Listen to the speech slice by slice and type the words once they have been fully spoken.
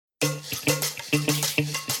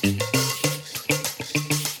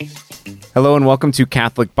Hello and welcome to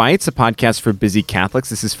Catholic Bytes, a podcast for busy Catholics.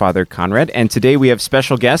 This is Father Conrad, and today we have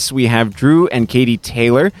special guests. We have Drew and Katie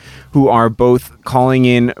Taylor, who are both calling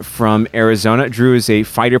in from Arizona. Drew is a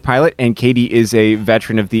fighter pilot, and Katie is a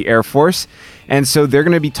veteran of the Air Force. And so they're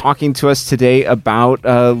going to be talking to us today about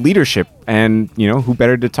leadership, and, you know, who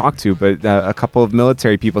better to talk to but a couple of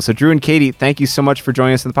military people. So Drew and Katie, thank you so much for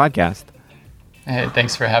joining us on the podcast. Hey,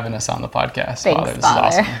 thanks for having us on the podcast, Thanks, Father. This is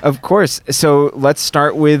awesome. Of course. So let's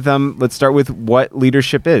start with what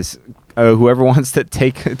leadership is. Whoever wants to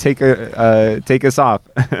take us off.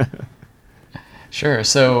 Sure.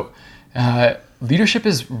 So leadership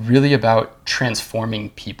is really about transforming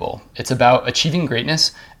people. It's about achieving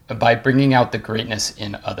greatness by bringing out the greatness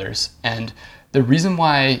in others. And the reason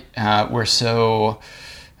why we're so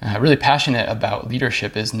really passionate about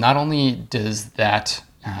leadership is not only does that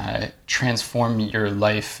transform your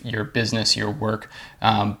life, your business, your work,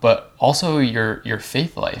 but also your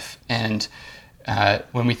faith life. And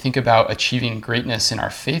when we think about achieving greatness in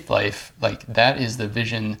our faith life, like that is the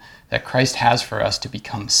vision that Christ has for us to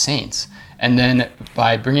become saints. And then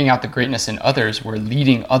by bringing out the greatness in others, we're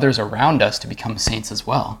leading others around us to become saints as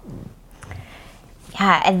well.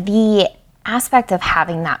 Yeah, and the aspect of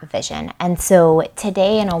having that vision. And so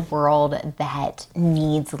today, in a world that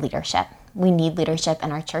needs leadership, we need leadership in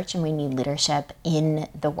our church and we need leadership in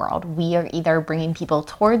the world. We are either bringing people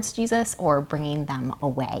towards Jesus or bringing them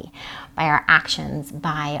away by our actions,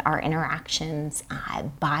 by our interactions,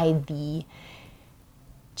 by the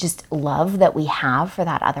just love that we have for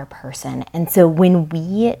that other person. And so when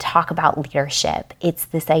we talk about leadership, it's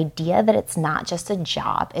this idea that it's not just a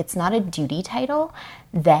job. It's not a duty title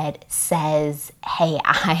that says, hey,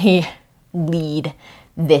 I lead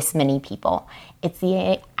this many people. It's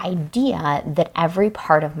the idea that every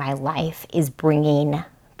part of my life is bringing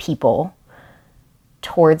people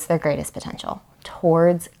towards their greatest potential,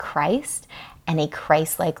 towards Christ, and a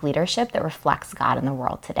Christ-like leadership that reflects God in the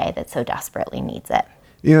world today that so desperately needs it.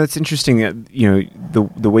 You know, it's interesting that, you know,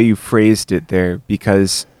 the way you phrased it there,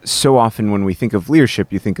 because so often when we think of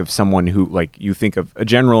leadership, you think of someone who, like, you think of a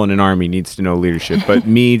general in an army needs to know leadership, but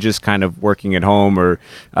me just kind of working at home or,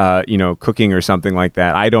 cooking or something like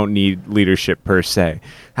that, I don't need leadership per se.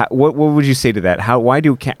 What would you say to that? Why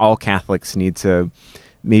do all Catholics need to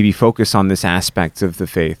maybe focus on this aspect of the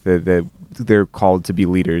faith, that they're called to be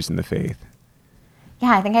leaders in the faith?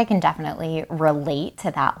 Yeah, I think I can definitely relate to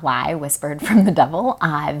that lie whispered from the devil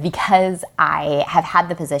because I have had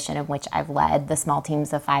the position in which I've led the small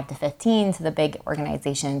teams of 5 to 15 to the big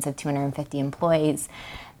organizations of 250 employees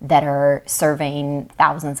that are serving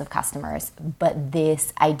thousands of customers. But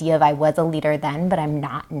this idea of I was a leader then, but I'm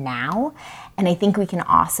not now. And I think we can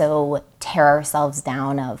also tear ourselves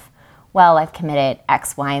down of, well, I've committed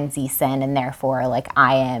X, Y, and Z sin, and therefore, like,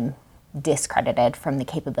 I am discredited from the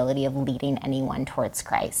capability of leading anyone towards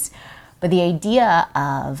Christ. But the idea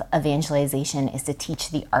of evangelization is to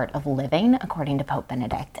teach the art of living, according to Pope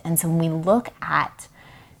Benedict. And so when we look at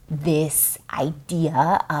this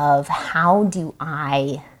idea of how do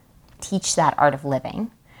I teach that art of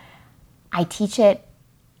living, I teach it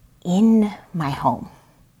in my home.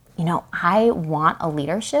 You know, I want a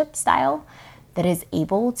leadership style that is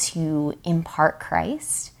able to impart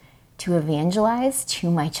Christ, to evangelize to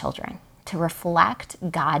my children, to reflect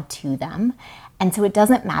God to them. And so it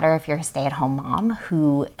doesn't matter if you're a stay-at-home mom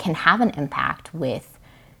who can have an impact with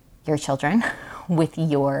your children, with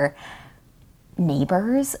your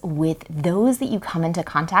neighbors, with those that you come into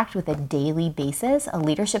contact with a daily basis. A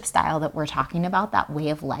leadership style that we're talking about, that way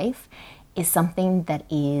of life, is something that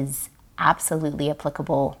is absolutely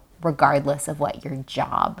applicable regardless of what your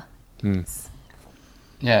job is.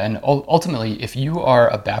 Yeah, and ultimately, if you are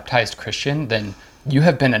a baptized Christian, then you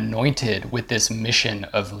have been anointed with this mission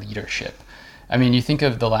of leadership. I mean, you think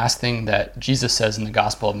of the last thing that Jesus says in the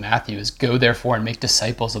Gospel of Matthew is, go therefore and make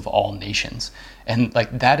disciples of all nations. And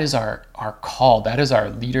like that is our call, that is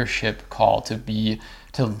our leadership call,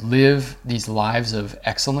 to live these lives of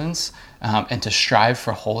excellence and to strive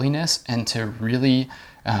for holiness and to really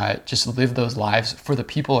just live those lives for the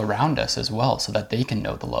people around us as well, so that they can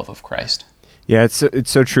know the love of Christ. Yeah,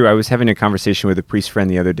 it's so true. I was having a conversation with a priest friend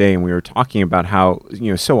the other day, and we were talking about how,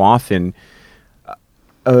 you know, so often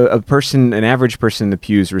an average person in the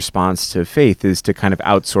pew's response to faith is to kind of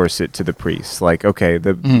outsource it to the priest. Like, okay,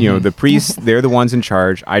 the priests, they're the ones in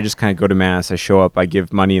charge. I just kind of go to mass. I show up. I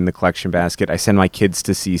give money in the collection basket. I send my kids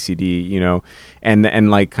to CCD, you know,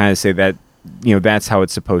 and like kind of say that, you know, that's how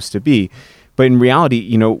it's supposed to be. But in reality,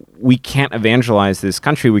 you know, we can't evangelize this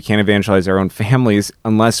country. We can't evangelize our own families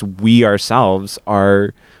unless we ourselves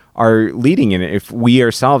are are leading in it, if we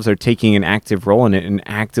ourselves are taking an active role in it and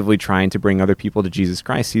actively trying to bring other people to Jesus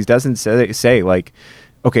Christ. He doesn't say like,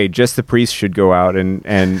 okay, just the priest should go out and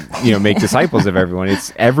make disciples of everyone.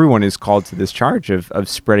 It's everyone is called to this charge of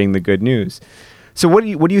spreading the good news. So what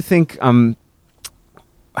do you think?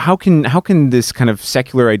 How can this kind of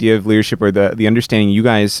secular idea of leadership, or the understanding you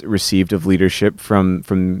guys received of leadership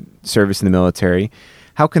from service in the military,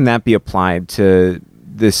 how can that be applied to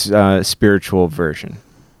this spiritual version?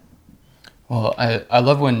 Well, I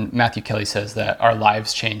love when Matthew Kelly says that our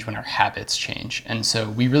lives change when our habits change. And so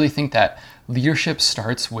we really think that leadership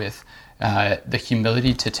starts with the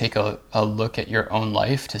humility to take a look at your own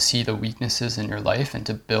life, to see the weaknesses in your life and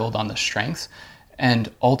to build on the strengths,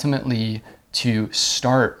 and ultimately to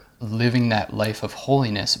start living that life of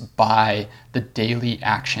holiness by the daily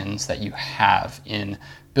actions that you have in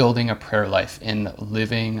building a prayer life, in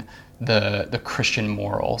living the Christian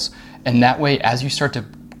morals. And that way, as you start to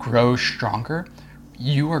grow stronger,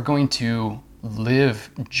 you are going to live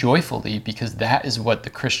joyfully, because that is what the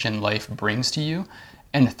Christian life brings to you.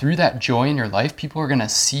 And through that joy in your life, people are going to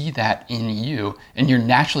see that in you, and you're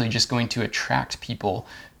naturally just going to attract people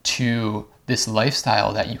to this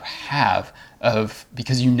lifestyle that you have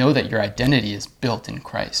because you know that your identity is built in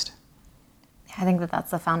Christ. I think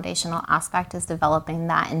that's the foundational aspect, is developing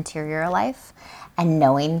that interior life and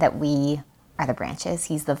knowing that we are the branches,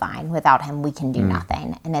 he's the vine. Without him, we can do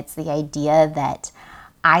nothing. And it's the idea that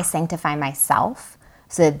I sanctify myself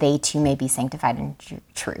so that they too may be sanctified in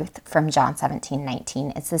truth, from John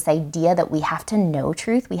 17:19. It's this idea that we have to know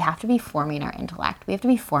truth. We have to be forming our intellect. We have to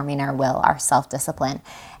be forming our will, our self-discipline,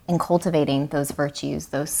 and cultivating those virtues,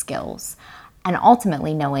 those skills. And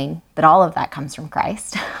ultimately knowing that all of that comes from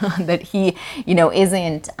Christ, that he,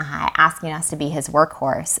 isn't asking us to be his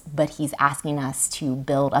workhorse, but he's asking us to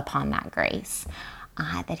build upon that grace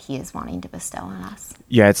that he is wanting to bestow on us.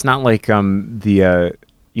 Yeah, it's not like you're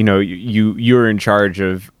in charge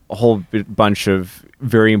of a whole bunch of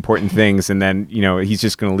very important things, and then he's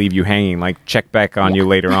just going to leave you hanging, like check back on you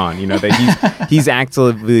later on. That he's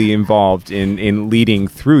actively involved in leading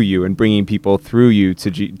through you and bringing people through you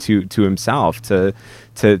to himself, to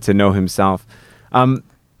know himself.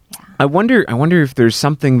 I wonder if there's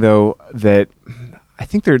something though that I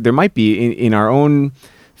think there might be in our own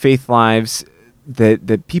faith lives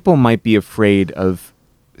that people might be afraid of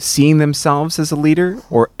seeing themselves as a leader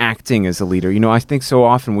or acting as a leader. I think so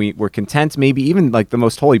often we're content, maybe even like the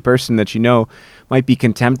most holy person that might be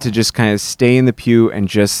content to just kind of stay in the pew and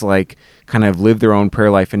just like kind of live their own prayer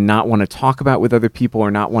life and not want to talk about with other people or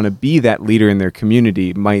not want to be that leader in their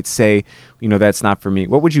community, might say, that's not for me.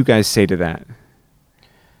 What would you guys say to that?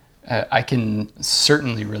 I can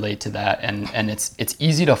certainly relate to that, and it's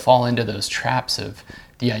easy to fall into those traps of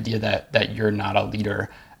the idea that you're not a leader,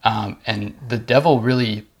 and the devil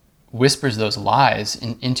really whispers those lies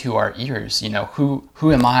into our ears. Who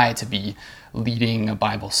am I to be leading a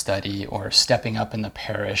Bible study or stepping up in the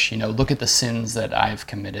parish? Look at the sins that I've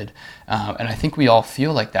committed, and I think we all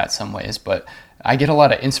feel like that some ways. But I get a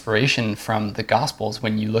lot of inspiration from the Gospels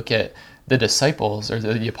when you look at the disciples or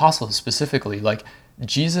the apostles specifically. Like,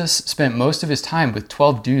 Jesus spent most of his time with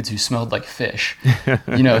 12 dudes who smelled like fish.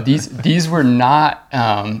 These were not,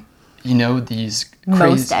 these crazy,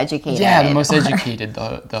 most educated. Yeah, the most educated,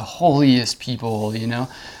 the holiest people.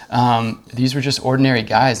 These were just ordinary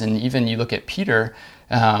guys. And even you look at Peter.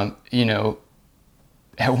 At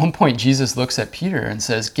one point Jesus looks at Peter and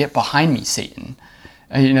says, "Get behind me, Satan."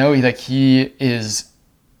 He is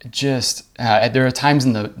just. There are times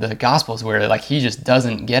in the Gospels where he just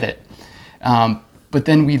doesn't get it. But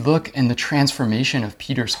then we look in the transformation of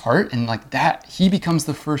Peter's heart, and that he becomes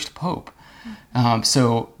the first pope.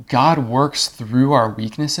 So God works through our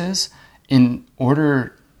weaknesses in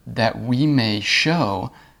order that we may show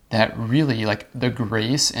that really the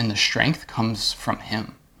grace and the strength comes from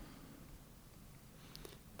him.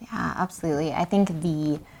 Yeah, absolutely. I think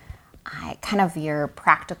kind of your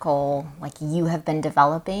practical, you have been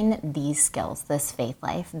developing these skills, this faith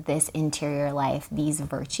life, this interior life, these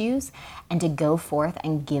virtues, and to go forth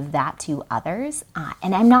and give that to others.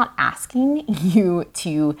 And I'm not asking you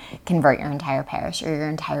to convert your entire parish or your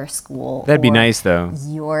entire school. That'd be nice, though.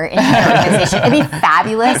 Your entire organization. It'd be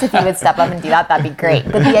fabulous if you would step up and do that. That'd be great.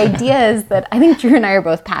 But the idea is that I think Drew and I are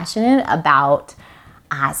both passionate about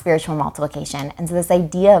spiritual multiplication. And so this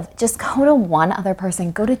idea of just go to one other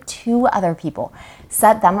person, go to two other people,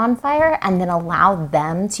 set them on fire, and then allow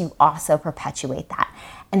them to also perpetuate that.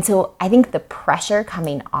 And so I think the pressure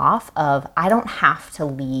coming off of, I don't have to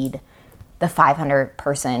lead the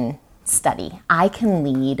 500-person study. I can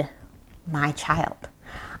lead my child.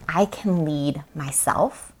 I can lead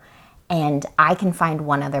myself. and I can find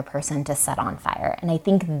one other person to set on fire. And I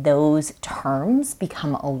think those terms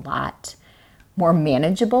become a lot more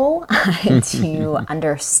manageable to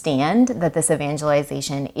understand that this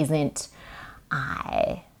evangelization isn't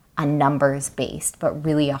a numbers-based, but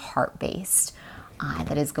really a heart-based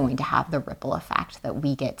that is going to have the ripple effect that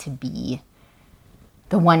we get to be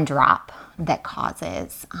the one drop that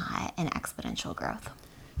causes an exponential growth.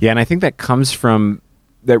 Yeah, and I think that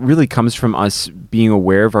really comes from us being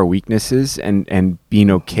aware of our weaknesses and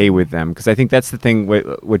being okay with them. Because I think that's the thing,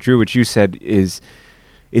 what Drew, what you said is,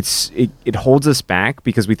 it holds us back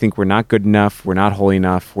because we think we're not good enough, we're not holy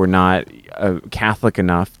enough, we're not Catholic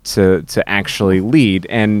enough to actually lead,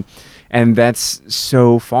 and that's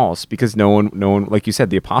so false, because no one, like you said,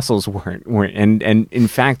 the apostles weren't, and in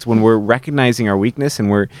fact, when we're recognizing our weakness and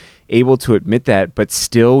we're able to admit that, but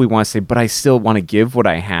still we want to say, but I still want to give what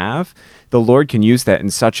I have, the Lord can use that in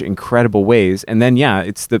such incredible ways. And then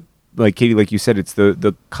it's like Katie, like you said, it's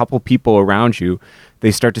the couple people around you.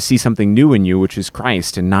 They start to see something new in you, which is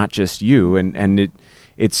Christ and not just you. And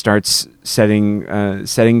it starts setting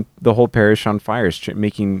the whole parish on fire,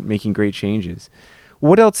 making great changes.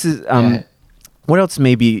 What else is, what else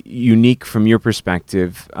may be unique from your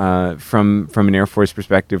perspective, from an Air Force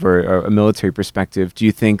perspective or a military perspective? Do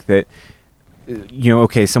you think that,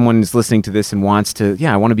 someone is listening to this and wants to,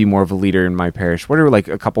 I want to be more of a leader in my parish. What are like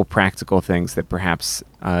a couple practical things that perhaps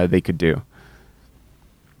they could do?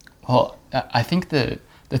 Well, I think the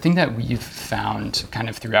thing that we've found kind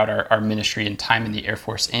of throughout our ministry and time in the Air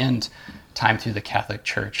Force and time through the Catholic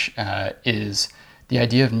Church is the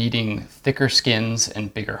idea of needing thicker skins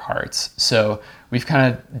and bigger hearts. So we've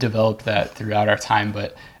kind of developed that throughout our time,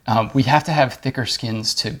 but we have to have thicker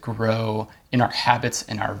skins to grow in our habits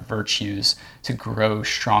and our virtues, to grow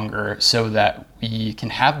stronger so that we can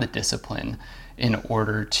have the discipline in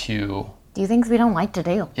order to do things we don't like to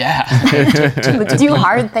do. Yeah. to do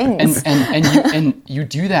hard things. And you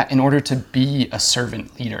do that in order to be a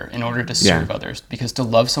servant leader, in order to serve others, because to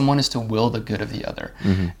love someone is to will the good of the other.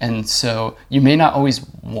 Mm-hmm. And so you may not always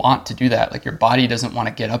want to do that. Like your body doesn't want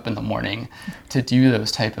to get up in the morning to do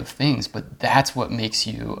those type of things, but that's what makes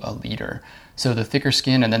you a leader. So the thicker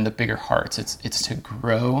skin and then the bigger hearts, it's to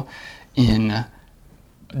grow in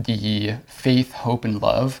the faith, hope, and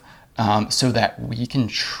love, so that we can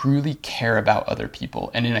truly care about other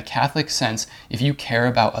people. And in a Catholic sense, if you care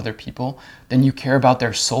about other people, then you care about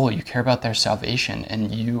their soul, you care about their salvation,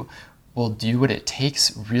 and you will do what it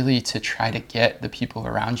takes really to try to get the people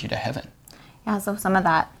around you to heaven. Yeah, so some of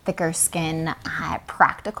that thicker skin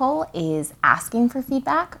practical is asking for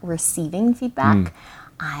feedback, receiving feedback.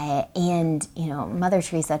 And, Mother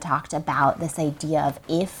Teresa talked about this idea of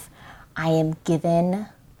if I am given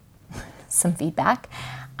some feedback,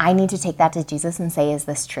 I need to take that to Jesus and say, is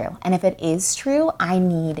this true? And if it is true, I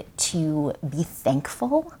need to be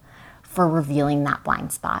thankful for revealing that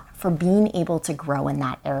blind spot, for being able to grow in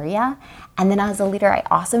that area. And then as a leader, I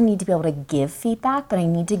also need to be able to give feedback, but I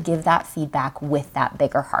need to give that feedback with that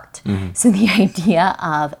bigger heart. Mm-hmm. So the idea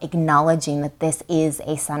of acknowledging that this is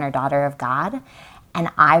a son or daughter of God, and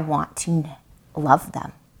I want to love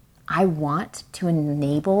them. I want to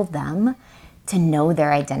enable them to know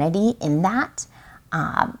their identity in that.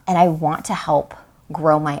 And I want to help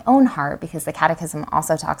grow my own heart, because the Catechism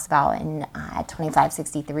also talks about in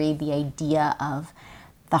 2563 the idea of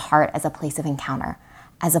the heart as a place of encounter,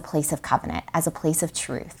 as a place of covenant, as a place of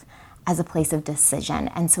truth, as a place of decision.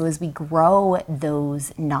 And so as we grow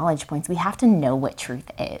those knowledge points, we have to know what truth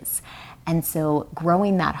is. And so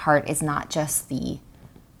growing that heart is not just the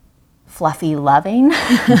fluffy loving,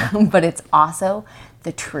 but it's also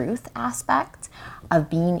the truth aspect of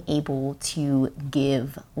being able to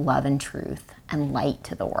give love and truth and light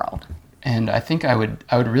to the world. And I think I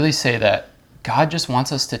would really say that God just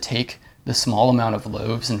wants us to take the small amount of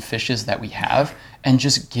loaves and fishes that we have and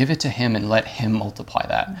just give it to him and let him multiply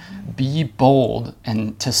that. Mm-hmm. Be bold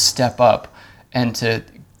and to step up and to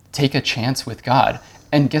take a chance with God.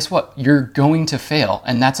 And guess what? You're going to fail,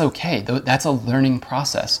 and that's okay. That's a learning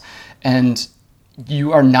process. And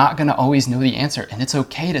you are not going to always know the answer. And it's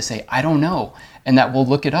okay to say, I don't know. And that we'll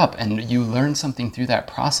look it up, and you learn something through that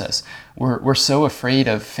process. We're so afraid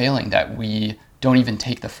of failing that we don't even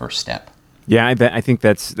take the first step. Yeah, I think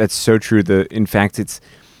that's so true. In fact,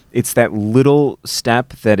 it's that little step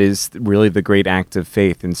that is really the great act of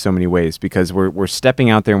faith in so many ways, because we're stepping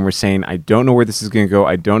out there and we're saying, I don't know where this is going to go.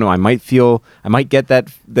 I don't know. I might get that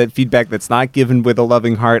feedback that's not given with a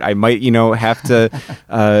loving heart. I might, have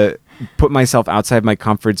to put myself outside my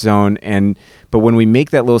comfort zone. But when we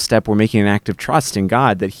make that little step, we're making an act of trust in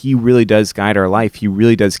God that he really does guide our life. He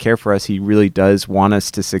really does care for us. He really does want us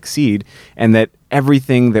to succeed. And that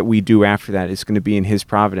everything that we do after that is going to be in his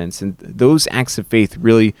providence. And those acts of faith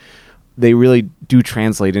really do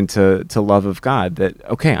translate into love of God, that,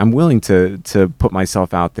 okay, I'm willing to put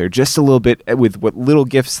myself out there just a little bit with what little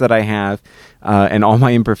gifts that I have and all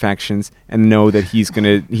my imperfections, and know that he's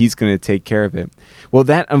gonna take care of it. Well,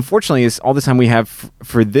 that unfortunately is all the time we have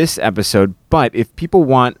for this episode, but if people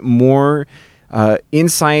want more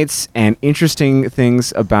insights and interesting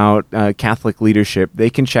things about Catholic leadership,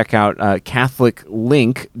 they can check out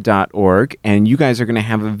catholiclink.org, and you guys are going to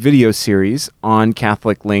have a video series on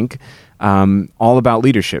Catholic Link all about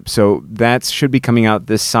leadership. So that should be coming out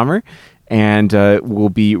this summer, and will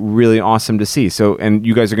be really awesome to see. So, and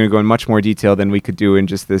you guys are going to go in much more detail than we could do in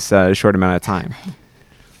just this short amount of time.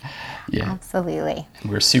 Yeah, absolutely.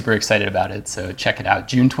 And we're super excited about it. So check it out.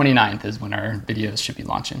 June 29th is when our videos should be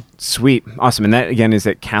launching. Sweet. Awesome. And that, again, is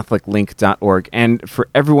at catholiclink.org. And for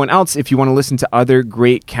everyone else, if you want to listen to other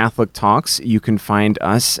great Catholic talks, you can find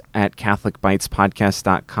us at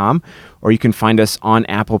catholicbytespodcast.com, or you can find us on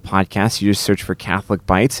Apple Podcasts. You just search for Catholic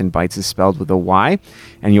Bytes, and Bytes is spelled with a Y,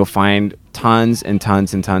 and you'll find tons and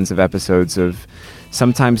tons and tons of episodes of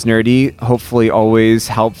sometimes nerdy, hopefully always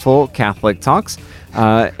helpful Catholic talks,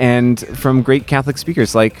 and from great Catholic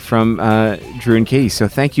speakers like from Drew and Katie. So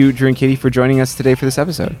thank you, Drew and Katie, for joining us today for this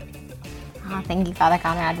episode. Oh, thank you, Father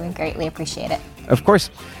Conrad. We greatly appreciate it. Of course.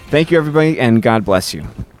 Thank you, everybody, and God bless you.